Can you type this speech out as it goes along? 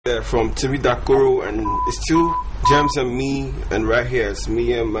Yeah, from TV Dakoro, and it's still Jamz and me, and right here it's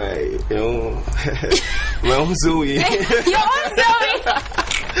me and my, my own Zoe. Your own Zoe?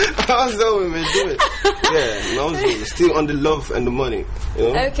 My own Zoe, man, do it. Yeah, my own Zoe. Still on the love and the money,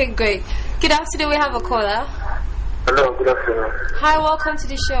 Okay, great. Good afternoon, we have a caller. Hello, good afternoon. Hi, welcome to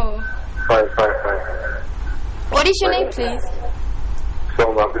the show. Fine. What is your name, please? So,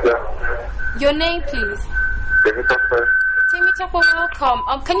 Mabida. Your name, please. David Topper. Timmy Topper,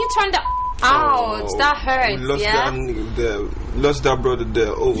 welcome. Can you turn that out? That hurts, Lost that brother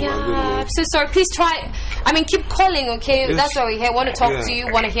there. Oh, yeah, my goodness. I'm so sorry. Please try. Keep calling, okay? Yes. That's why we're here. Want to talk to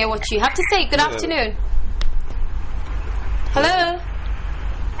you, want to hear what you have to say. Good afternoon. Hello?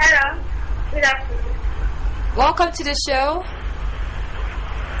 Hello. Good afternoon. Welcome to the show.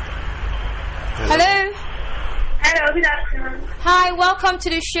 Hello? Hello, good afternoon. Hi, welcome to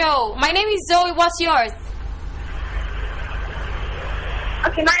the show. My name is Zoe. What's yours?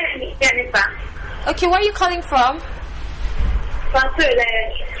 Okay, my name is Jennifer. Okay, where are you calling from? From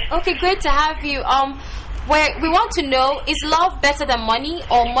Sweden. Okay, great to have you. We want to know, is love better than money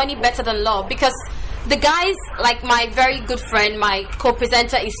or money better than love? Because the guys, like my very good friend, my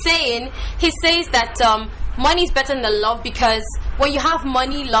co-presenter is saying, he says that money is better than love because when you have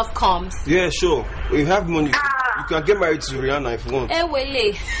money, love comes. Yeah, sure. When you have money, you can get married to Rihanna if you want.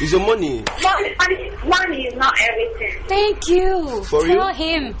 It's your money. Money is not everything. Thank you. For Tell real?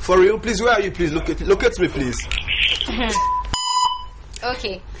 him. For real, please. Where are you? Please look at me, please.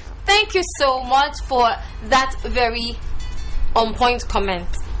 Okay. Thank you so much for that very on point comment.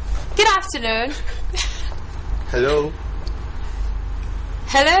 Good afternoon. Hello.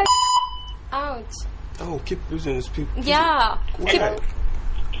 Hello. Ouch. Oh, keep losing this people. Yeah.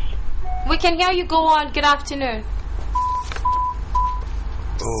 We can hear you. Go on. Good afternoon.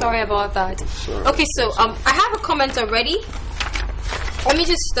 Oh, sorry about that. Sorry. Okay, so I have a comment already. Let me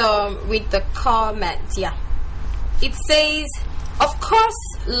just read the comment. Yeah. It says, of course,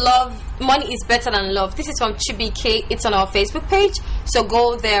 money is better than love. This is from Chibike. It's on our Facebook page. So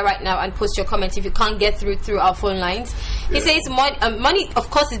go there right now and post your comment if you can't get through our phone lines. Yeah. It says money,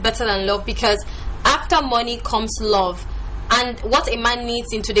 of course, is better than love because after money comes love. And what a man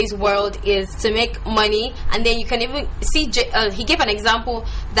needs in today's world is to make money. And then you can even see, he gave an example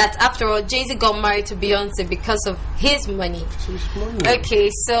that after all, Jay-Z got married to Beyonce because of his money.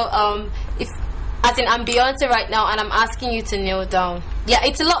 Okay, so I'm Beyonce right now and I'm asking you to kneel down. Yeah,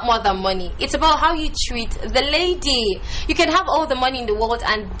 it's a lot more than money. It's about how you treat the lady. You can have all the money in the world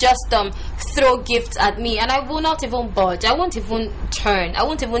and just throw gifts at me and I will not even budge. I won't even turn. I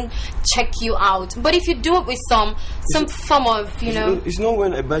won't even check you out. But if you do it with some form of, It's not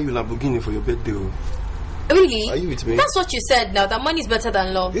when I buy you Lamborghini for your birthday. Really? Are you with me? That's what you said now, that money is better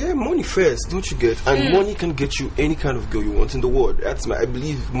than love. Yeah, money first, don't you get? And money can get you any kind of girl you want in the world. I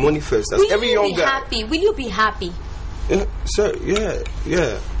believe money first. That's every young guy. Happy? Will you be happy? Yeah, sir, yeah.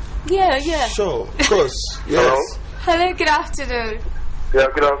 Yeah. Sure, of course. Yes. Hello, good afternoon. Yeah,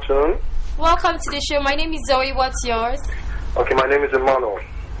 good afternoon. Welcome to the show. My name is Zoe. What's yours? Okay, my name is Emmanuel.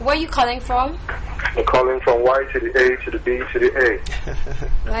 Where are you calling from? I'm calling from Y to the A to the B to the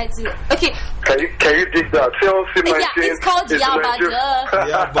A. Right. Okay. Can you dig that? Yeah, it's called Yabada.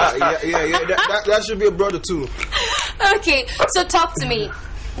 Yeah, that should be a brother too. Okay, so talk to me.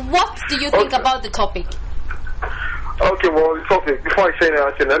 What do you think about the topic? Okay, well, the topic. Before I say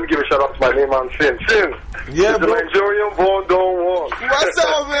anything, let me give a shout out to my name man, Sin. Yeah, the bro. Nigerian born don't want. What's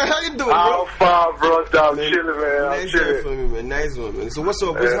up, man? How you doing, bro? How far, brother? I'm chilling, man. I'm nice chilling. For me, man. Nice one, man. So what's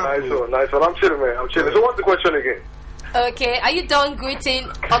up? What's happening? Nice one. I'm chilling, man. I'm chilling. So what's the question again? Okay, are you done greeting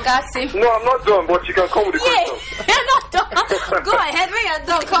Augustine? No, I'm not done, but you can come with the question. You're not done. Go ahead, when you're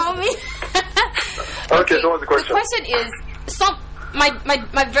done, call me. Okay, so what's the question? The question is,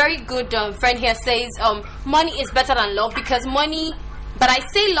 my very good friend here says money is better than love because money, but I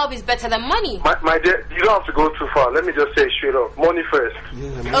say love is better than money. My dear, you don't have to go too far. Let me just say straight up, money first.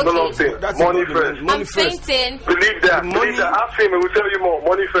 Yeah, no long thing. Money first. I'm fainting. Believe that. Believe that. Ask him, and we'll tell you more.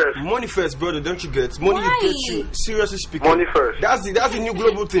 Money first. Money first, brother. Don't you get? Money will get you. Seriously speaking. Money first. That's the new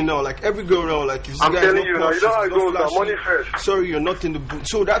global thing now. Like every girl around, like if I'm telling you now, you know how it goes now. Money first. Sorry, you're not in the boot.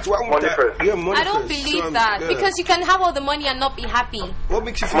 So that's why money first. Yeah, money I don't first. believe that because you can have all the money and not be happy. What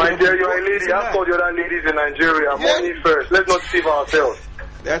makes you feel? My dear, you're a lady. I've told the other ladies in Nigeria. Money first. Let's not deceive ourselves.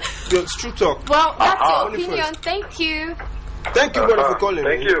 That's true talk. Well, that's your opinion. Thank you. Thank you, brother, for calling.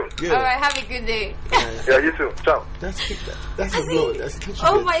 Thank you. Yeah. All right, have a good day. Yeah, you too. Ciao. That's a blow.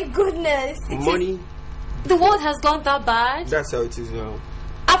 Oh my goodness. Money. The world has gone that bad. That's how it is now.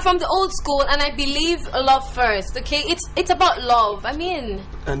 I'm from the old school, and I believe love first. Okay, it's about love. I mean,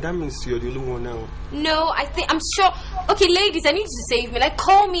 And that means you're the only one now. no, I'm sure. Okay, ladies, I need you to save me. Like,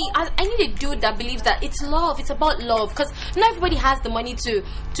 call me. I need a dude that believes that it's love. It's about love, because not everybody has the money to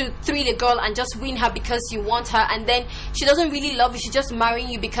thrill a girl and just win her because you want her, and then she doesn't really love you. She's just marrying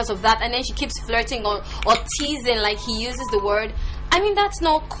you because of that, and then she keeps flirting or teasing, like he uses the word. I mean, that's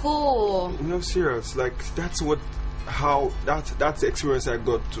not cool. No, serious. Like that's the experience I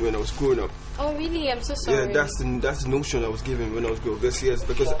got when I was growing up. Oh, really? I'm so sorry. Yeah, that's the notion I was given when I was growing up. Yes,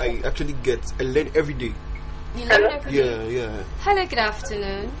 because I actually I learn every day. You learn every day. Yeah. Hello, good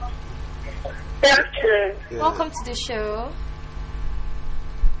afternoon. Good afternoon. Yeah. Welcome to the show.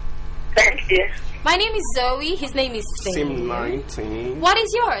 Thank you. My name is Zoe. His name is Sim 19. What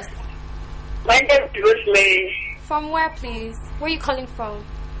is yours? My name is Rosemary From where, please? Where are you calling from?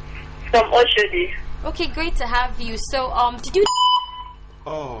 from Oshodi. Okay, great to have you. So, did you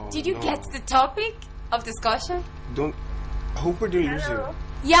No. get the topic of discussion? Don't. I hope we don't lose you.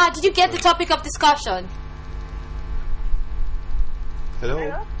 Yeah, did you get the topic of discussion?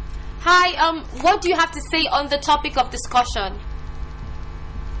 Hello. Hi, what do you have to say on the topic of discussion?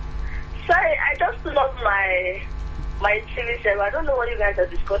 Sorry, I just love my TV show. I don't know what you guys are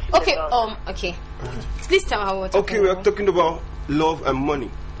discussing Okay, about. okay. Please tell me how we're talking Okay, we are about. talking about love and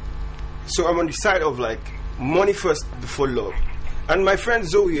money. So I'm on the side of like money first before love. And my friend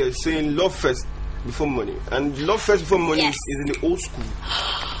Zoe is saying love first before money. And love first before money Yes. is in the old school.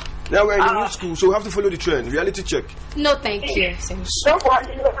 Now we're in the new school, so we have to follow the trend. Reality check. No, thank you. Don't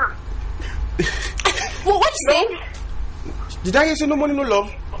worry. What you say? Did I hear say no money, no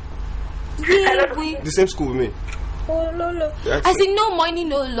love? Yeah, we. The same school with me. Oh, no. That's I it. say no money,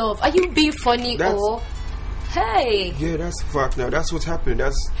 no love. Are you being funny or? Hey, Yeah, that's a fact now. That's what's happening.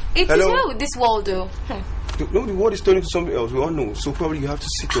 That's it is hello. well with this world, though. No, the world is turning to something else. We all know. So probably you have to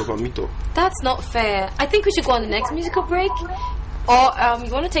sit up and meet up. That's not fair. I think we should go on the next musical break. Or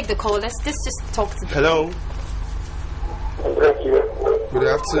you want to take the call? Let's just talk to them. Hello. Thank you. Good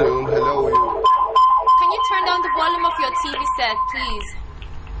afternoon. Hello. Can you turn down the volume of your TV set, please?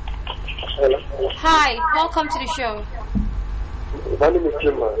 Hello. Hi, welcome to the show. My name is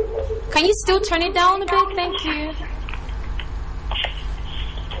Jimma. Can you still turn it down a bit? Thank you.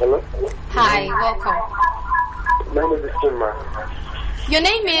 Hello. Hi, welcome. My name is Jimma. Your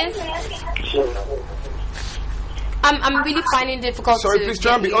name is? Jimma. I'm really finding it difficult Sorry, to please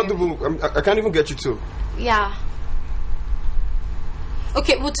try and be get you. audible. I can't even get you too. Yeah.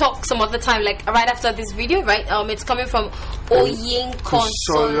 Okay, we'll talk some other time, like right after this video, right? It's coming from Oyin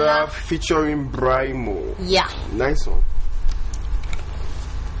Consola Consola. featuring Brimo. Yeah. Nice one.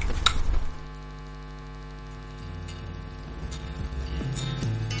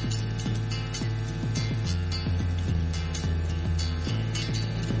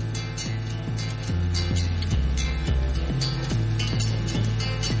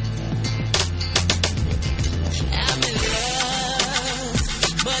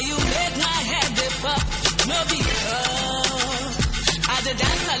 But you make my head dip up, no because I did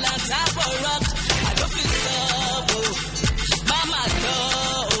dance a long time for rock. I don't feel so, mama no.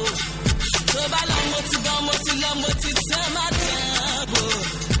 So by long moti tell my double.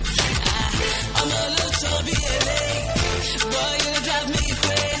 I'm a little chubby LA, boy you drive me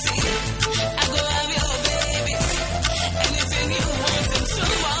crazy. I go have your babies, anything you want them to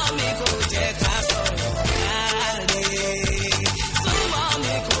mommy go take us all.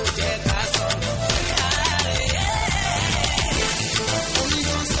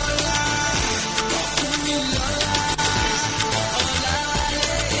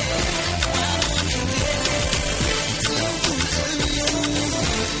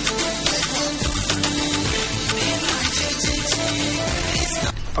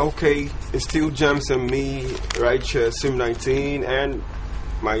 Okay, it's still Jamz and me, right here, Sim 19, and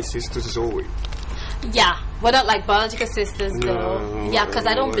my sister Zoe. Yeah, we're not like biological sisters, though. No, Yeah, because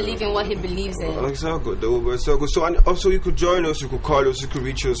I don't no. believe in what he believes in. It's all good though, but it's all good. So and also you could join us, you could call us, you could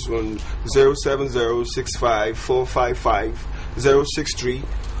reach us on 07065455063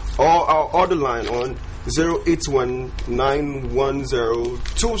 or our other line on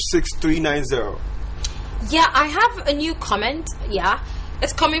 08191026390. Yeah, I have a new comment. Yeah,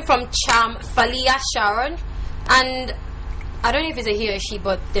 it's coming from Cham Falia Sharon, and I don't know if it's a he or she,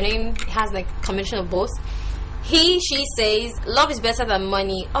 but the name has like a combination of both. She says, love is better than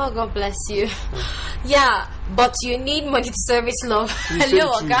money. Oh, God bless you. Yeah, but you need money to service love. Please say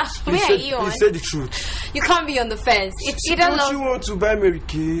Hello, the Oga. truth. Where are you on? Please say the truth. You can't be on the fence. It's either Don't love. you want to buy Mary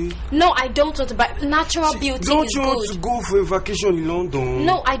Kay? No, I don't want to buy. Natural beauty Don't is you want good. to go for a vacation in London?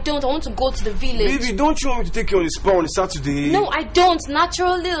 No, I don't. I want to go to the village. Baby, don't you want me to take you on a spa on a Saturday? No, I don't.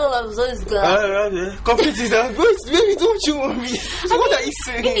 Naturally, this girl. Complete is that. Baby, don't you want me? So what are you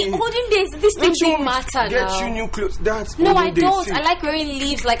saying? In olden days, this thing Don't you didn't want me to matter get now. you new clothes? That's No, I olden days. don't. See, I like wearing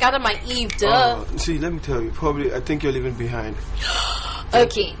leaves like Adam and Eve. Duh. see, let me tell you. Probably, I think you're leaving behind.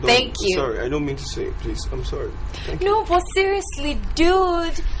 Okay, thank you. Sorry, I don't mean to say it. Please, I'm sorry. Thank you. No, but seriously,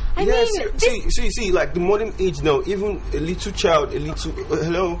 dude. I Yes, mean, this, see, like the modern age now, even a little child,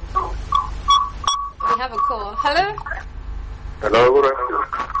 hello? we have a call. Hello? Hello, good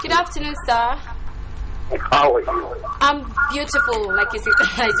afternoon. Good afternoon, sir. How are you? I'm beautiful, like as you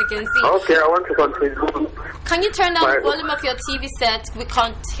can see. Okay, I want to contribute. Can you turn down the My- volume of your TV set? We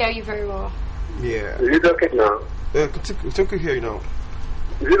can't hear you very well. Yeah. Is it okay now? It's okay here now.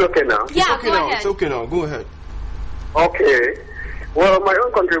 Is it okay now? Yeah, Okay go now, ahead. it's okay now. Go ahead. Okay. Well, my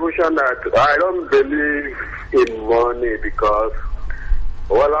own contribution that I don't believe in money because,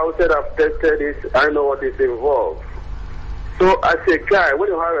 well, I would say I've tested it. I know what is involved. So as a guy, when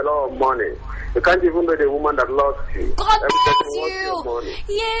you have a lot of money, you can't even be the woman that loves you. God Every bless person wants your money.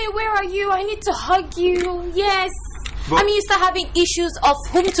 you. Yeah, where are you? I need to hug you. Yes. But- I mean, you start having issues of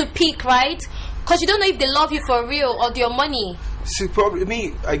whom to pick, right? Because you don't know if they love you for real or your money. See, probably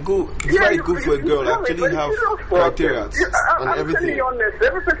me. I go before I go for a girl. I actually have criteria and I'm telling everything. you honest,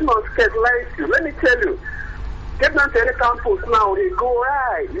 every person on skate likes you. Let me tell you. Get down to any campus now, they go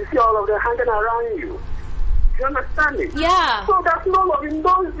right. You see all of them hanging around you. You understand it? Yeah. So that's no love in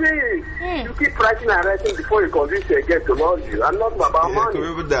those days. You keep writing and writing before you convince you again to love you. And not about Yeah, I money. can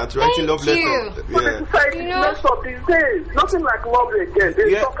remember that. Writing love Thank letter. But the Yeah. society You is know- messed up these days. Nothing like love again.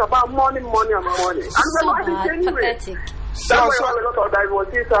 They Yeah. talk about money, money, and money. And So the life is bad, anyway. pathetic. That's why you have a lot of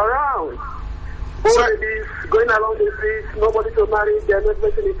divorces around. Old Sorry. ladies going along the streets, nobody to marry, they're not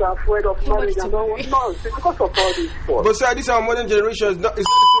making it afraid of Nobody marriage to and all. marry. No, it's because of all this stuff. But sir, this our modern generation. It's not the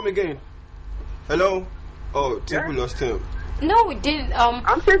same again. Hello? Oh, think we lost him. No, we didn't.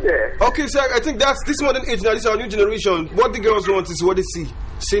 I'm still there. Okay, sir, I think that's this modern age now. This is our new generation. What the girls want is what they see.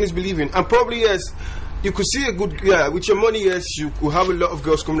 Seeing is believing. And probably, yes, you could see a good, with your money, yes, you could have a lot of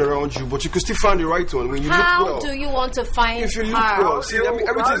girls coming around you, but you could still find the right one when you how look well. do you want to find If you look her? well. See, I mean,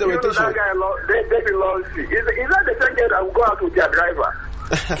 everything's orientation. That guy they loves you. Is that the same guy that will go out with their driver?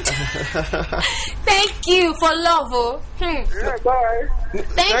 Thank you for love. Oh. Yeah, bye.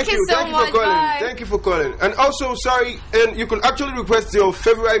 Thank you so much. for calling. Bye. Thank you for calling. And also, sorry, and you can actually request your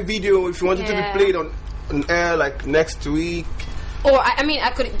favorite video if you want it to Yeah. be played on air like next week. Or I mean,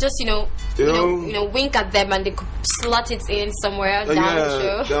 I could just You know? wink at them and they could slot it in somewhere down the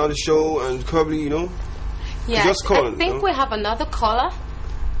show. Down the show, and probably Yeah, just call, I think no? we have another caller.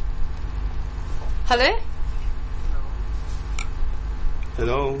 Hello,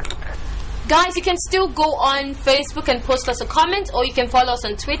 hello. guys. You can still go on Facebook and post us a comment, or you can follow us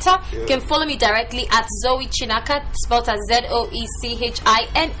on Twitter. You can follow me directly at Zoe Chinaka, spelled as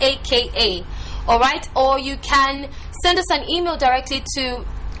ZoeChinaka. All right, or you can send us an email directly to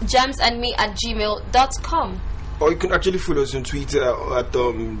jamzandme@gmail.com. Or you can actually follow us on Twitter at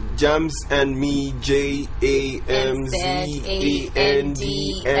jamzandme,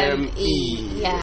 JAMZANDME. Yeah.